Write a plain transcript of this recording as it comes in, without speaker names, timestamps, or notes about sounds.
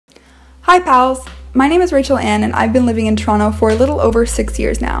Hi pals! My name is Rachel Ann and I've been living in Toronto for a little over 6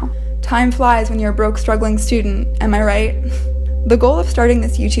 years now. Time flies when you're a broke, struggling student, am I right? The goal of starting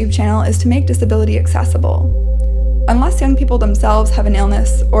this YouTube channel is to make disability accessible. Unless young people themselves have an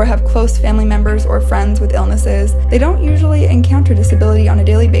illness or have close family members or friends with illnesses, they don't usually encounter disability on a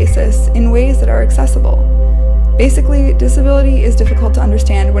daily basis in ways that are accessible. Basically, disability is difficult to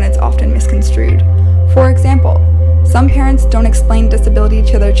understand when it's often misconstrued. For example, some parents don't explain disability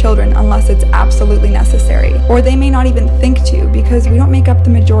to their children unless it's absolutely necessary, or they may not even think to because we don't make up the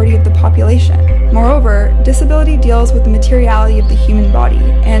majority of the population. Moreover, disability deals with the materiality of the human body,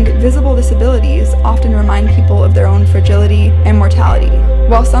 and visible disabilities often remind people of their own fragility and mortality.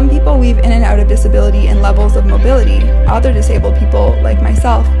 While some people weave in and out of disability in levels of mobility, other disabled people, like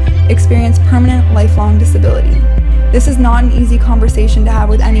myself, experience permanent, lifelong disability. This is not an easy conversation to have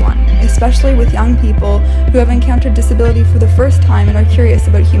with anyone, especially with young people who have encountered disability for the first time and are curious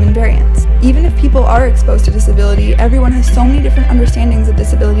about human variants. Even if people are exposed to disability, everyone has so many different understandings of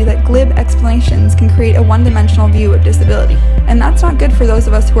disability that glib explanations can create a one-dimensional view of disability. And that's not good for those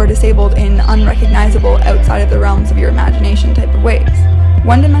of us who are disabled in unrecognizable, outside of the realms of your imagination type of ways.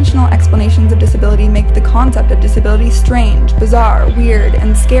 One-dimensional explanations of disability make the concept of disability strange, bizarre, weird,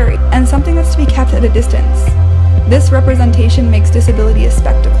 and scary, and something that's to be kept at a distance. This representation makes disability a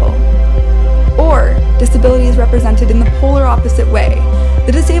spectacle. Or, disability is represented in the polar opposite way,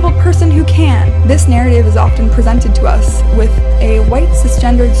 the disabled person who can. This narrative is often presented to us with a white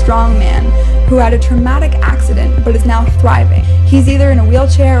cisgendered strong man who had a traumatic accident but is now thriving. He's either in a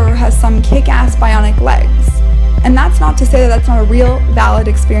wheelchair or has some kick-ass bionic legs. And that's not to say that that's not a real, valid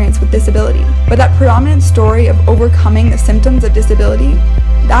experience with disability, but that predominant story of overcoming the symptoms of disability,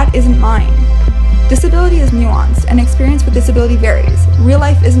 that isn't mine. Disability is nuanced, and experience with disability varies. Real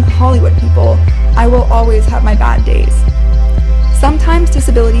life isn't Hollywood, people. I will always have my bad days. Sometimes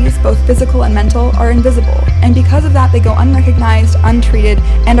disabilities, both physical and mental, are invisible, and because of that they go unrecognized, untreated,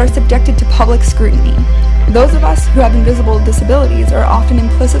 and are subjected to public scrutiny. Those of us who have invisible disabilities are often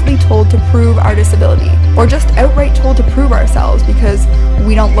implicitly told to prove our disability, or just outright told to prove ourselves because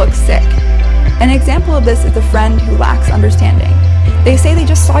we don't look sick. An example of this is a friend who lacks understanding. They say they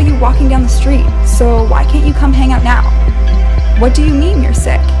just saw you walking down the street, so why can't you come hang out now? What do you mean you're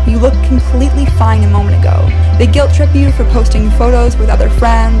sick? You looked completely fine a moment ago. They guilt trip you for posting photos with other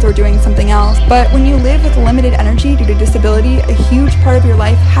friends or doing something else, but when you live with limited energy due to disability, a huge part of your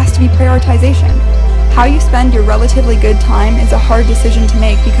life has to be prioritization. How you spend your relatively good time is a hard decision to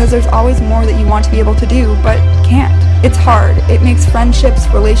make because there's always more that you want to be able to do, but can't. It's hard. It makes friendships,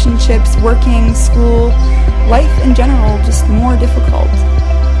 relationships, working, school, life in general just more difficult.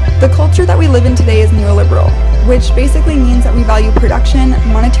 The culture that we live in today is neoliberal, which basically means that we value production,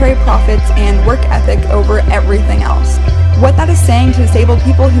 monetary profits, and work ethic over everything else. What that is saying to disabled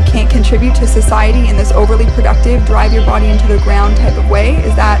people who can't contribute to society in this overly productive, drive your body into the ground type of way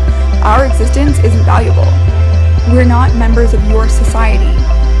is that our existence isn't valuable. We're not members of your society.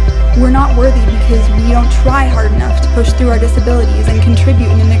 We're not worthy because we don't try hard enough to push through our disabilities and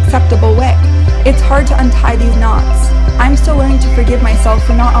contribute in an acceptable way. It's hard to untie these knots. I'm still learning to forgive myself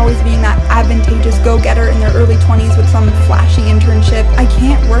for not always being that advantageous go-getter in their early 20s with some flashy internship. I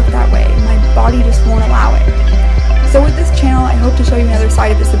can't work that way. My body just won't allow it. So with this channel, I hope to show you another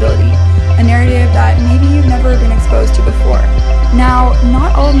side of disability, a narrative that maybe you've never been exposed to before. Now,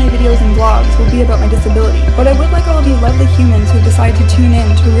 not all of my videos and vlogs will be about my disability, but I would like all of you lovely humans who decide to tune in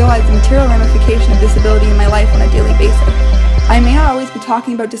to realize the material ramification of disability in my life on a daily basis. I may not always be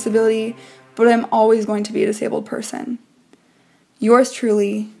talking about disability, but I'm always going to be a disabled person. Yours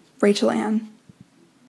truly, Rachel Ann.